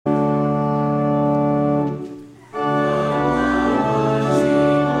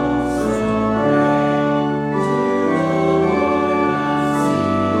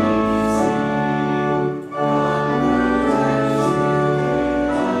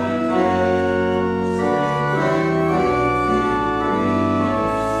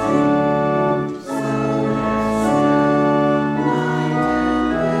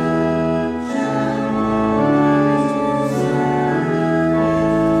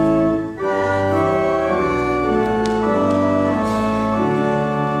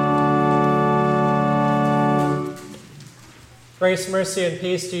Grace, mercy, and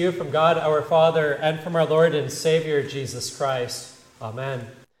peace to you from God our Father and from our Lord and Savior Jesus Christ. Amen.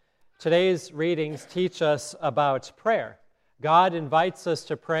 Today's readings teach us about prayer. God invites us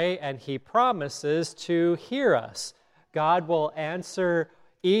to pray and He promises to hear us. God will answer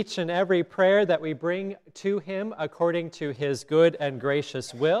each and every prayer that we bring to Him according to His good and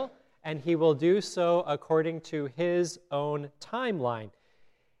gracious will, and He will do so according to His own timeline.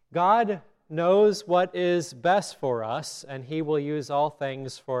 God knows what is best for us, and He will use all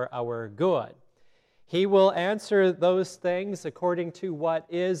things for our good. He will answer those things according to what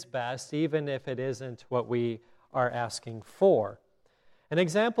is best, even if it isn't what we are asking for. An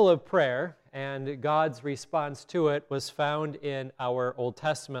example of prayer and God's response to it was found in our Old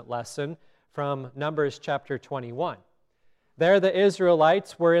Testament lesson from Numbers chapter 21. There the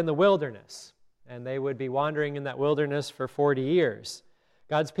Israelites were in the wilderness, and they would be wandering in that wilderness for 40 years.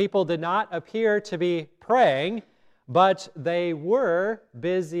 God's people did not appear to be praying, but they were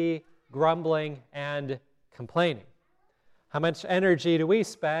busy grumbling and complaining. How much energy do we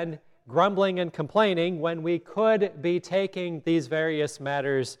spend grumbling and complaining when we could be taking these various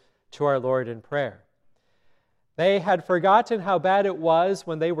matters to our Lord in prayer? They had forgotten how bad it was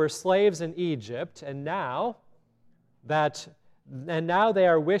when they were slaves in Egypt, and now they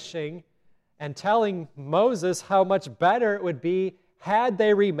are wishing and telling Moses how much better it would be had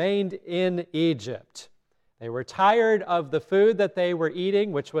they remained in Egypt. They were tired of the food that they were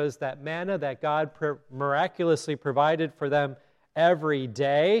eating, which was that manna that God miraculously provided for them every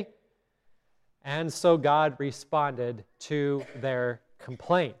day. And so God responded to their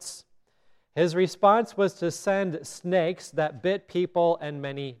complaints. His response was to send snakes that bit people, and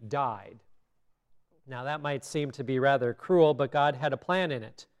many died. Now that might seem to be rather cruel, but God had a plan in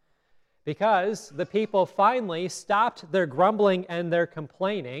it. Because the people finally stopped their grumbling and their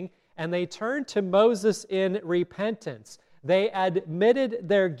complaining, and they turned to Moses in repentance. They admitted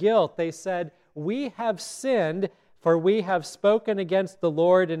their guilt. They said, "We have sinned, for we have spoken against the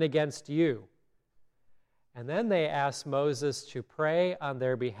Lord and against you." And then they asked Moses to pray on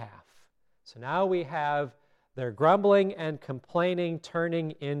their behalf. So now we have their grumbling and complaining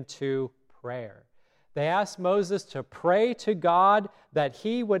turning into prayer. They asked Moses to pray to God that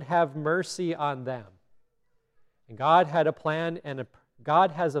He would have mercy on them. And God has a plan and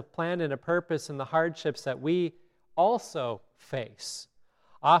a purpose in the hardships that we also face.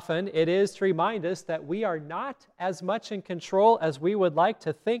 Often it is to remind us that we are not as much in control as we would like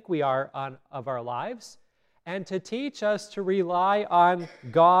to think we are of our lives, and to teach us to rely on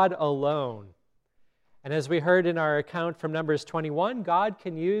God alone. And as we heard in our account from Numbers 21, God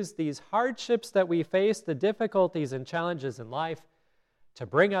can use these hardships that we face, the difficulties and challenges in life, to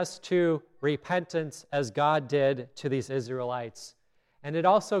bring us to repentance as God did to these Israelites. And it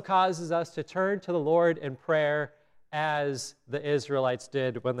also causes us to turn to the Lord in prayer as the Israelites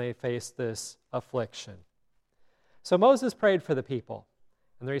did when they faced this affliction. So Moses prayed for the people,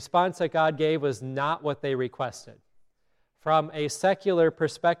 and the response that God gave was not what they requested. From a secular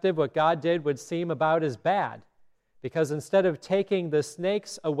perspective, what God did would seem about as bad, because instead of taking the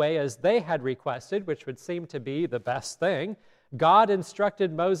snakes away as they had requested, which would seem to be the best thing, God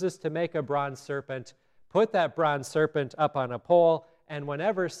instructed Moses to make a bronze serpent, put that bronze serpent up on a pole, and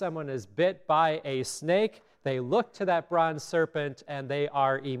whenever someone is bit by a snake, they look to that bronze serpent and they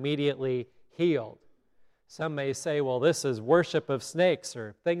are immediately healed. Some may say, well, this is worship of snakes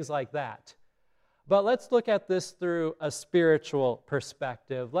or things like that. But let's look at this through a spiritual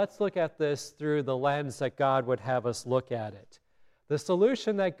perspective. Let's look at this through the lens that God would have us look at it. The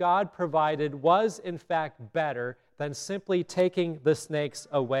solution that God provided was, in fact, better than simply taking the snakes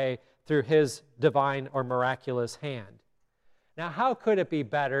away through His divine or miraculous hand. Now, how could it be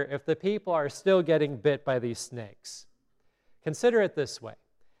better if the people are still getting bit by these snakes? Consider it this way.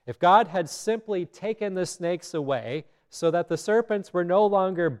 If God had simply taken the snakes away so that the serpents were no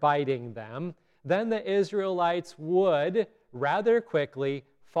longer biting them, then the Israelites would rather quickly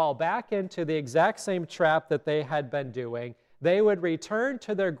fall back into the exact same trap that they had been doing. They would return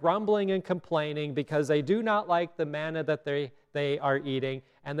to their grumbling and complaining because they do not like the manna that they are eating,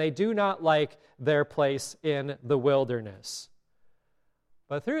 and they do not like their place in the wilderness.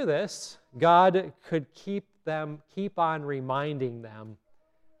 But through this, God could keep on reminding them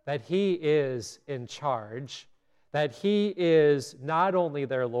that He is in charge, that He is not only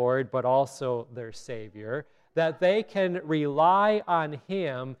their Lord, but also their Savior, that they can rely on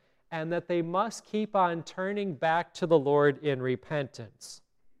Him, and that they must keep on turning back to the Lord in repentance.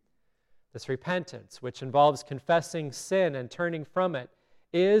 This repentance, which involves confessing sin and turning from it,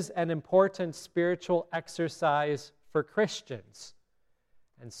 is an important spiritual exercise for Christians.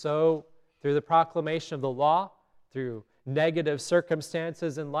 And so, through the proclamation of the law, through negative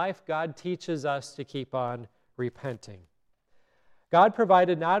circumstances in life, God teaches us to keep on repenting. God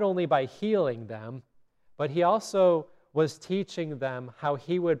provided not only by healing them, but he also was teaching them how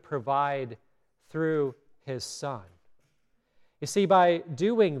he would provide through his Son. You see, by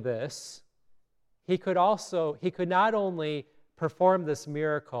doing this, he could not only perform this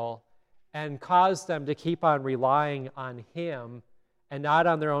miracle and cause them to keep on relying on him and not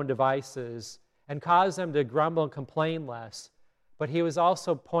on their own devices, and cause them to grumble and complain less, but he was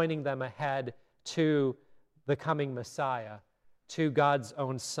also pointing them ahead to the coming Messiah, to God's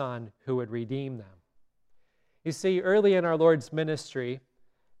own Son who would redeem them. You see, early in our Lord's ministry,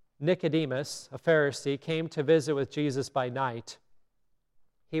 Nicodemus, a Pharisee, came to visit with Jesus by night.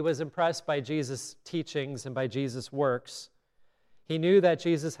 He was impressed by Jesus' teachings and by Jesus' works. He knew that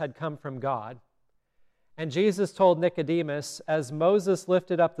Jesus had come from God. And Jesus told Nicodemus, as Moses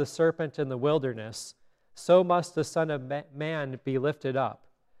lifted up the serpent in the wilderness, so must the Son of Man be lifted up,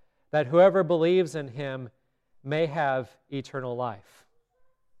 that whoever believes in him may have eternal life.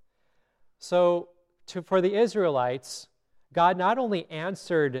 So, for the Israelites, God not only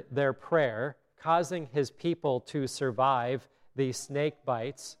answered their prayer, causing his people to survive these snake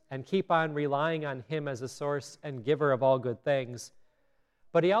bites and keep on relying on him as a source and giver of all good things,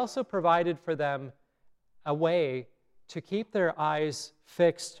 but he also provided for them a way to keep their eyes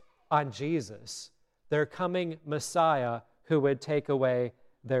fixed on Jesus, their coming Messiah who would take away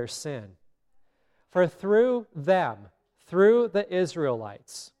their sin. For through them, through the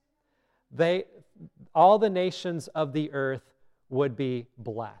Israelites, all the nations of the earth would be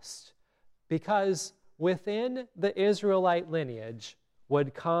blessed, because within the Israelite lineage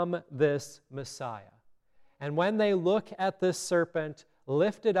would come this Messiah. And when they look at this serpent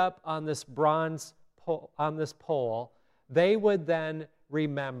lifted up on this pole, they would then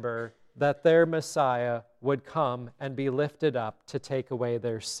remember that their Messiah would come and be lifted up to take away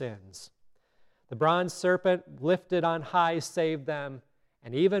their sins. The bronze serpent lifted on high saved them,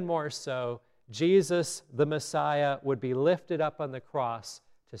 and even more so, Jesus, the Messiah, would be lifted up on the cross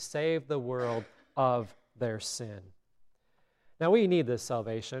to save the world of their sin. Now, we need this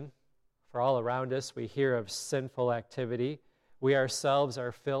salvation. For all around us, we hear of sinful activity. We ourselves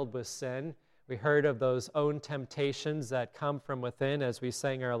are filled with sin. We heard of those own temptations that come from within as we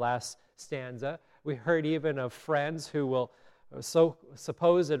sang our last stanza. We heard even of friends who will,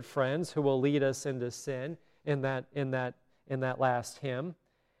 supposed friends who will lead us into sin in that last hymn.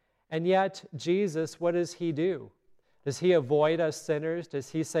 And yet, Jesus, what does he do? Does he avoid us sinners? Does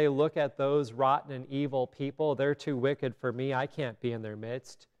he say, look at those rotten and evil people, they're too wicked for me, I can't be in their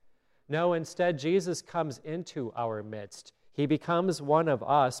midst? No, instead, Jesus comes into our midst. He becomes one of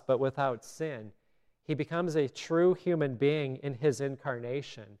us, but without sin. He becomes a true human being in his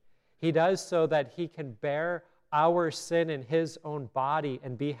incarnation. He does so that he can bear our sin in his own body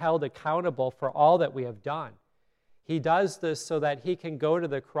and be held accountable for all that we have done. He does this so that he can go to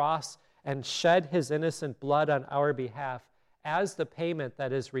the cross and shed his innocent blood on our behalf as the payment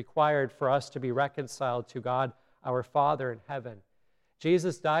that is required for us to be reconciled to God, our Father in heaven.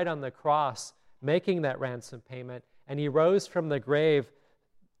 Jesus died on the cross, making that ransom payment, and he rose from the grave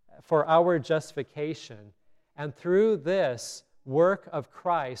for our justification. And through this work of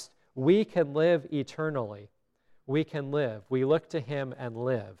Christ, we can live eternally. We can live. We look to him and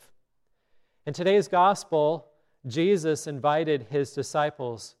live. In today's gospel, Jesus invited his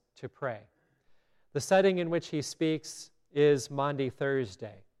disciples to pray. The setting in which he speaks is Maundy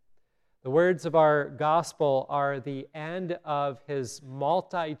Thursday. The words of our gospel are the end of his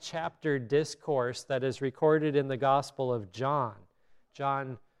multi-chapter discourse that is recorded in the Gospel of John,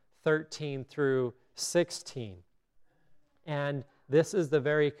 John 13 through 16. And this is the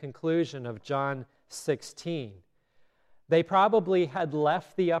very conclusion of John 16. They probably had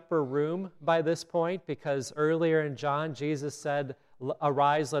left the upper room by this point, because earlier in John, Jesus said,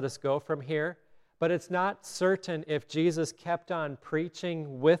 "Arise, let us go from here." But it's not certain if Jesus kept on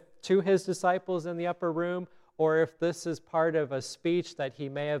preaching to his disciples in the upper room, or if this is part of a speech that he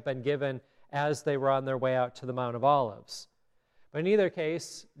may have been given as they were on their way out to the Mount of Olives. But in either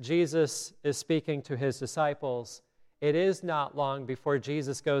case, Jesus is speaking to his disciples. It is not long before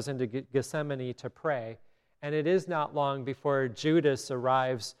Jesus goes into Gethsemane to pray, and it is not long before Judas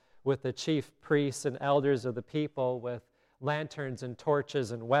arrives with the chief priests and elders of the people with lanterns and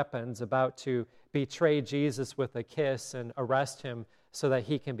torches and weapons, about to betray Jesus with a kiss and arrest him so that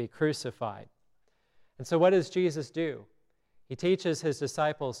he can be crucified. And so what does Jesus do? He teaches his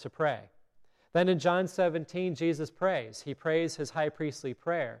disciples to pray. Then in John 17, Jesus prays. He prays his high priestly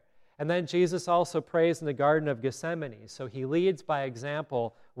prayer. And then Jesus also prays in the Garden of Gethsemane. So he leads by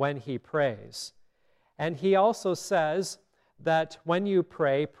example when he prays. And he also says that when you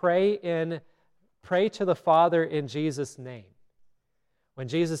pray, pray to the Father in Jesus' name. When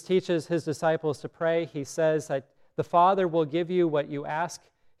Jesus teaches his disciples to pray, he says that the Father will give you what you ask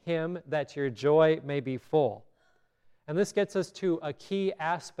him, that your joy may be full. And this gets us to a key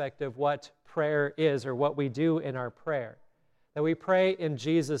aspect of what prayer is, or what we do in our prayer, that we pray in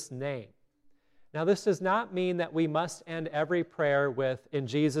Jesus' name. Now, this does not mean that we must end every prayer with, in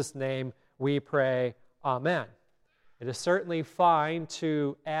Jesus' name we pray, Amen. It is certainly fine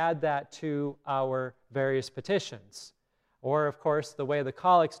to add that to our various petitions. Or, of course, the way the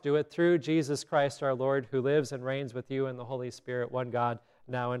collects do it, through Jesus Christ our Lord, who lives and reigns with you in the Holy Spirit, one God,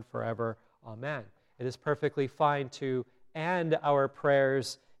 now and forever. Amen. It is perfectly fine to end our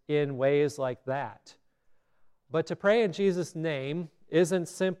prayers in ways like that. But to pray in Jesus' name isn't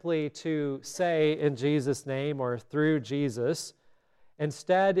simply to say in Jesus' name or through Jesus.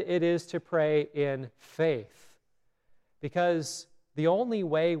 Instead, it is to pray in faith. Because the only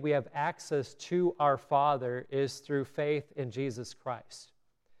way we have access to our Father is through faith in Jesus Christ.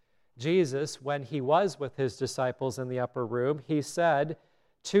 Jesus, when he was with his disciples in the upper room, he said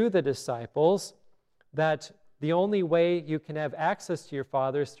to the disciples that the only way you can have access to your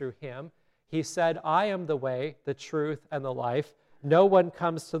Father is through him. He said, I am the way, the truth, and the life. No one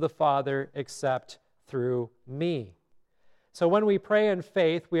comes to the Father except through me. So when we pray in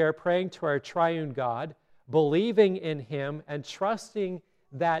faith, we are praying to our triune God, believing in him and trusting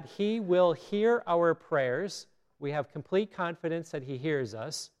that he will hear our prayers. We have complete confidence that he hears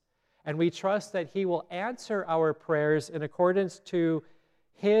us, and we trust that he will answer our prayers in accordance to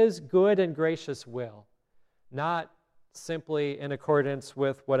his good and gracious will, not simply in accordance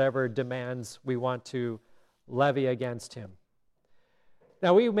with whatever demands we want to levy against him.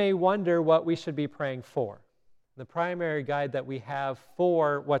 Now, we may wonder what we should be praying for. The primary guide that we have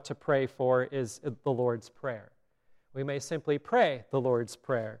for what to pray for is the Lord's Prayer. We may simply pray the Lord's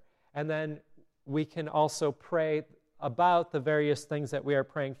Prayer, and then we can also pray about the various things that we are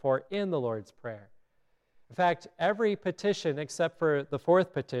praying for in the Lord's Prayer. In fact, every petition except for the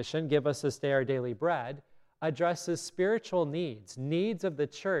fourth petition, give us this day our daily bread, addresses spiritual needs, needs of the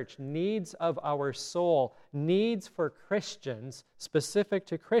church, needs of our soul, needs for Christians, specific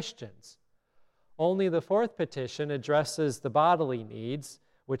to Christians. Only the fourth petition addresses the bodily needs,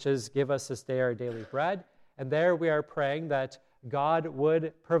 which is give us this day our daily bread. And there we are praying that God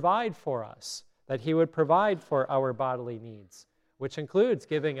would provide for us, that he would provide for our bodily needs, which includes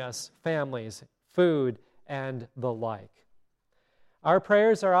giving us families, food, and the like. Our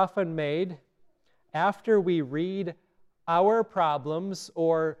prayers are often made after we read our problems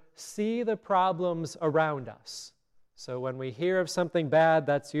or see the problems around us. So when we hear of something bad,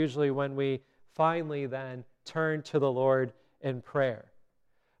 that's usually when we finally then turn to the Lord in prayer.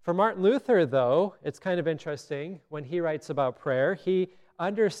 For Martin Luther, though, it's kind of interesting. When he writes about prayer, he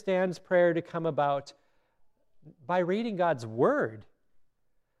understands prayer to come about by reading God's Word.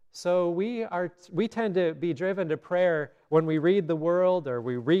 So we tend to be driven to prayer when we read the world or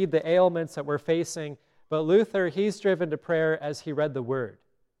we read the ailments that we're facing. But Luther, he's driven to prayer as he read the Word.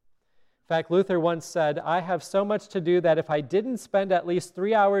 In fact, Luther once said, I have so much to do that if I didn't spend at least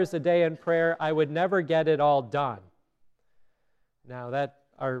 3 hours a day in prayer, I would never get it all done. Now,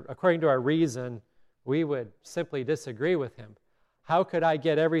 according to our reason, we would simply disagree with him. How could I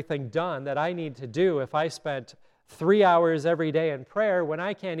get everything done that I need to do if I spent 3 hours every day in prayer when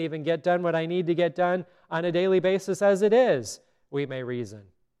I can't even get done what I need to get done on a daily basis as it is? We may reason.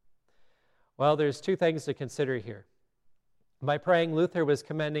 Well, there's two things to consider here. By praying, Luther was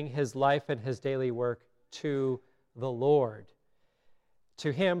commending his life and his daily work to the Lord.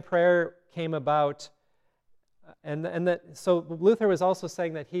 To him, prayer came about, so Luther was also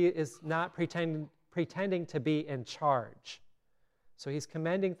saying that he is not pretending to be in charge. So he's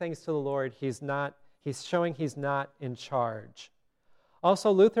commending things to the Lord. He's showing he's not in charge.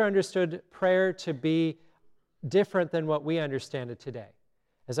 Also, Luther understood prayer to be different than what we understand it today.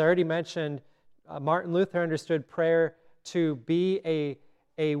 As I already mentioned, Martin Luther understood prayer to be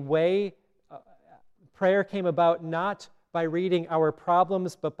a way. Prayer came about not by reading our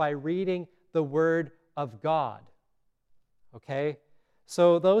problems, but by reading the Word of God. Okay?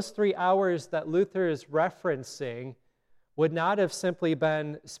 So those 3 hours that Luther is referencing would not have simply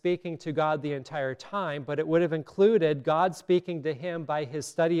been speaking to God the entire time, but it would have included God speaking to him by his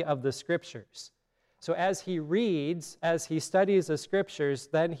study of the Scriptures. So as he reads, as he studies the Scriptures,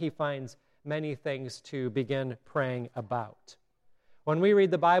 then he finds many things to begin praying about. When we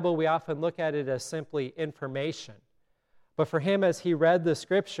read the Bible, we often look at it as simply information. But for him, as he read the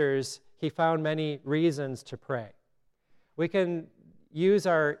Scriptures, he found many reasons to pray. We can use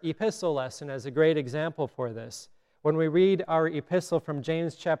our epistle lesson as a great example for this. When we read our epistle from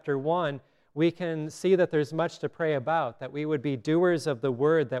James chapter 1, we can see that there's much to pray about, that we would be doers of the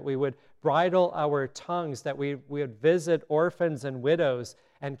word, that we would bridle our tongues, that we would visit orphans and widows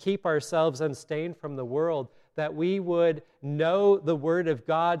and keep ourselves unstained from the world, that we would know the word of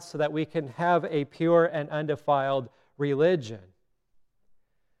God so that we can have a pure and undefiled religion.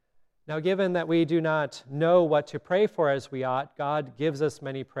 Now, given that we do not know what to pray for as we ought, God gives us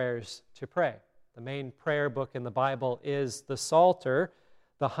many prayers to pray. The main prayer book in the Bible is the Psalter,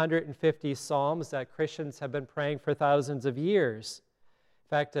 the 150 Psalms that Christians have been praying for thousands of years. In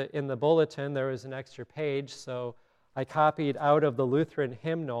fact, in the bulletin, there was an extra page, so I copied out of the Lutheran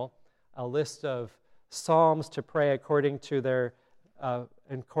hymnal a list of Psalms to pray according to their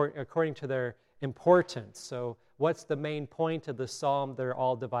importance. So what's the main point of the psalm? They're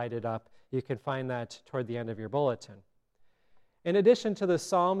all divided up. You can find that toward the end of your bulletin. In addition to the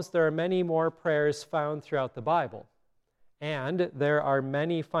Psalms, there are many more prayers found throughout the Bible. And there are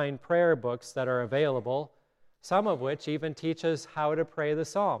many fine prayer books that are available, some of which even teach us how to pray the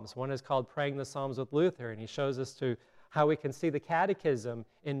Psalms. One is called Praying the Psalms with Luther, and he shows us how we can see the catechism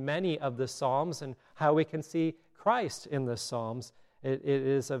in many of the Psalms and how we can see Christ in the Psalms. It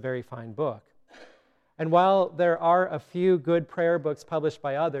is a very fine book. And while there are a few good prayer books published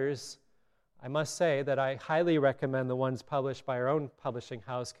by others, I must say that I highly recommend the ones published by our own publishing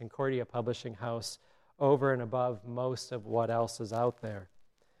house, Concordia Publishing House, over and above most of what else is out there.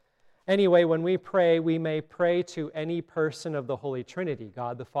 Anyway, when we pray, we may pray to any person of the Holy Trinity,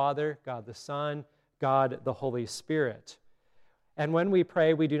 God the Father, God the Son, God the Holy Spirit. And when we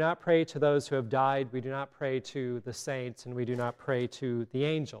pray, we do not pray to those who have died, we do not pray to the saints, and we do not pray to the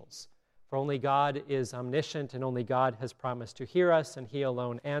angels. For only God is omniscient, and only God has promised to hear us, and He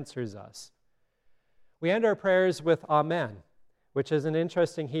alone answers us. We end our prayers with Amen, which is an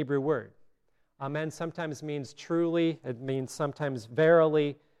interesting Hebrew word. Amen sometimes means truly, it means sometimes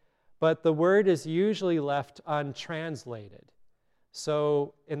verily, but the word is usually left untranslated.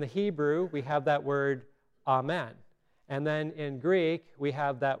 So in the Hebrew, we have that word Amen. And then in Greek, we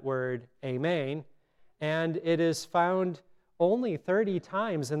have that word Amen, and it is found only 30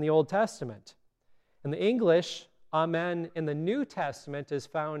 times in the Old Testament. In the English, Amen in the New Testament is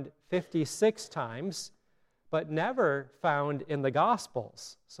found 56 times, but never found in the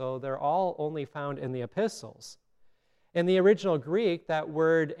Gospels. So they're all only found in the epistles. In the original Greek, that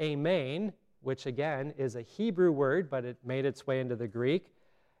word amen, which again is a Hebrew word, but it made its way into the Greek,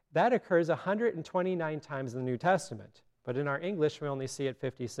 that occurs 129 times in the New Testament. But in our English, we only see it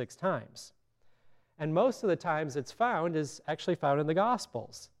 56 times. And most of the times it's found is actually found in the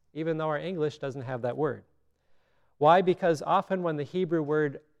Gospels, even though our English doesn't have that word. Why? Because often when the Hebrew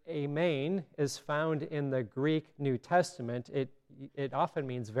word amen is found in the Greek New Testament, it often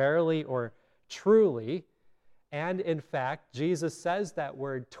means verily or truly. And in fact, Jesus says that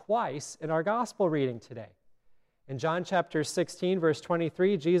word twice in our gospel reading today. In John chapter 16, verse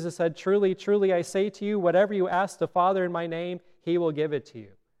 23, Jesus said, "Truly, truly, I say to you, whatever you ask the Father in my name, He will give it to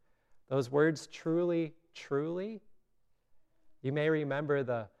you." Those words, truly, truly, you may remember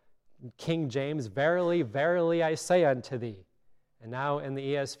the King James, "Verily, verily, I say unto thee." And now in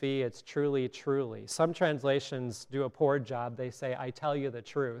the ESV, it's truly, truly. Some translations do a poor job. They say, "I tell you the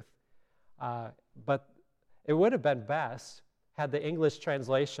truth." But it would have been best had the English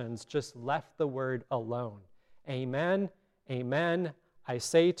translations just left the word alone. Amen, amen, I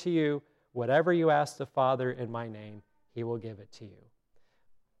say to you, whatever you ask the Father in my name, He will give it to you.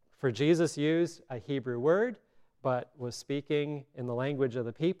 For Jesus used a Hebrew word, but was speaking in the language of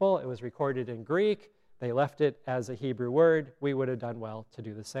the people. It was recorded in Greek. They left it as a Hebrew word. We would have done well to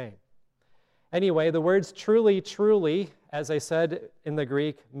do the same. Anyway, the words truly, truly, as I said in the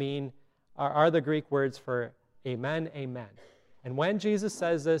Greek, are the Greek words for amen, amen. And when Jesus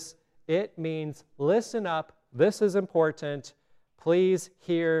says this, it means listen up, this is important, please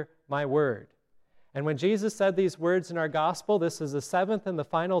hear my word. And when Jesus said these words in our gospel, this is the seventh and the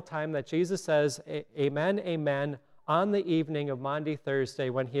final time that Jesus says amen, amen on the evening of Maundy Thursday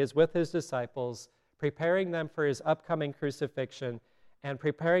when He is with His disciples, preparing them for His upcoming crucifixion and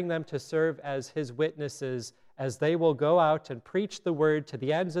preparing them to serve as His witnesses as they will go out and preach the word to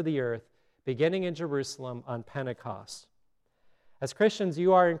the ends of the earth, beginning in Jerusalem on Pentecost. As Christians,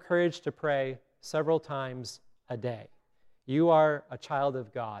 you are encouraged to pray several times a day. You are a child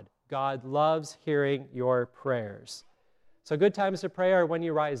of God. God loves hearing your prayers. So good times to pray are when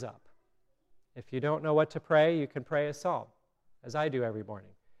you rise up. If you don't know what to pray, you can pray a psalm, as I do every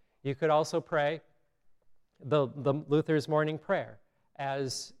morning. You could also pray the Luther's morning prayer,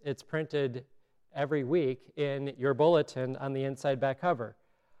 as it's printed every week in your bulletin on the inside back cover.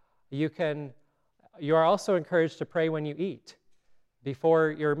 You are also encouraged to pray when you eat,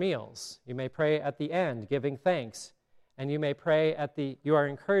 before your meals. You may pray at the end, giving thanks. And you are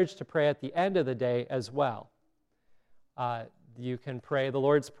encouraged to pray at the end of the day as well. You can pray the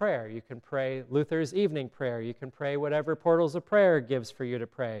Lord's Prayer. You can pray Luther's evening prayer. You can pray whatever Portals of Prayer gives for you to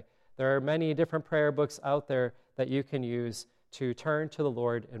pray. There are many different prayer books out there that you can use to turn to the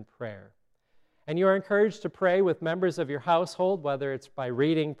Lord in prayer. And you are encouraged to pray with members of your household, whether it's by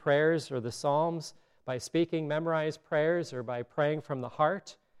reading prayers or the Psalms, by speaking memorized prayers, or by praying from the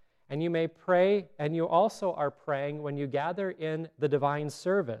heart. And you may pray, and you also are praying when you gather in the divine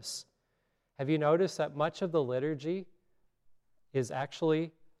service. Have you noticed that much of the liturgy is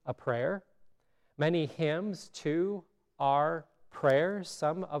actually a prayer? Many hymns, too, are prayers.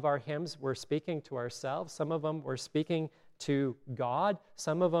 Some of our hymns we're speaking to ourselves. Some of them we're speaking to God.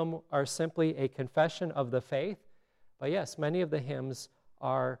 Some of them are simply a confession of the faith. But yes, many of the hymns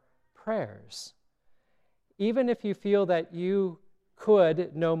are prayers. Even if you feel that you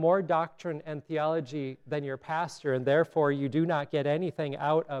could know more doctrine and theology than your pastor, and therefore you do not get anything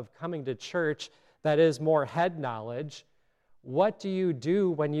out of coming to church that is more head knowledge, what do you do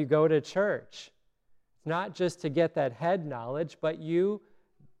when you go to church? It's not just to get that head knowledge, but you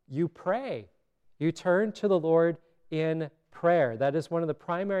pray. You turn to the Lord in prayer. That is one of the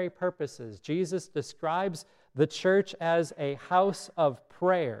primary purposes. Jesus describes the church as a house of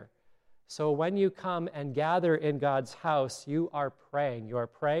prayer. So when you come and gather in God's house, you are praying. You are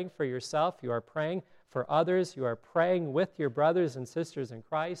praying for yourself. You are praying for others. You are praying with your brothers and sisters in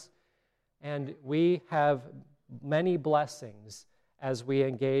Christ. And we have many blessings as we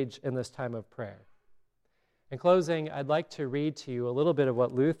engage in this time of prayer. In closing, I'd like to read to you a little bit of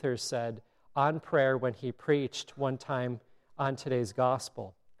what Luther said on prayer when he preached one time on today's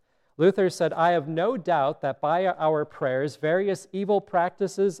gospel. Luther said, "I have no doubt that by our prayers, various evil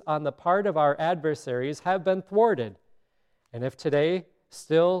practices on the part of our adversaries have been thwarted. And if today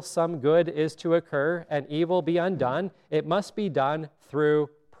still some good is to occur and evil be undone, it must be done through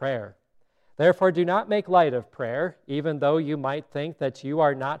prayer. Therefore, do not make light of prayer, even though you might think that you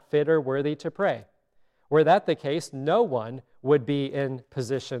are not fit or worthy to pray. Were that the case, no one would be in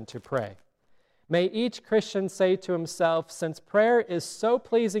position to pray. May each Christian say to himself, since prayer is so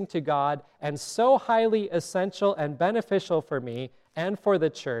pleasing to God and so highly essential and beneficial for me and for the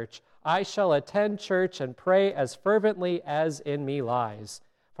church, I shall attend church and pray as fervently as in me lies.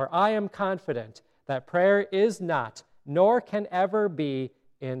 For I am confident that prayer is not, nor can ever be,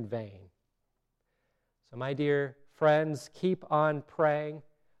 in vain." So my dear friends, keep on praying,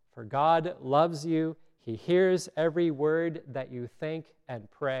 for God loves you. He hears every word that you think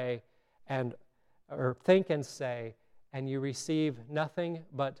and pray or think and say, and you receive nothing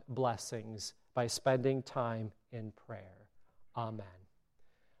but blessings by spending time in prayer. Amen.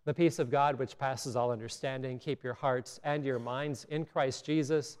 The peace of God, which passes all understanding, keep your hearts and your minds in Christ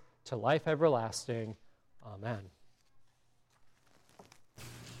Jesus to life everlasting. Amen.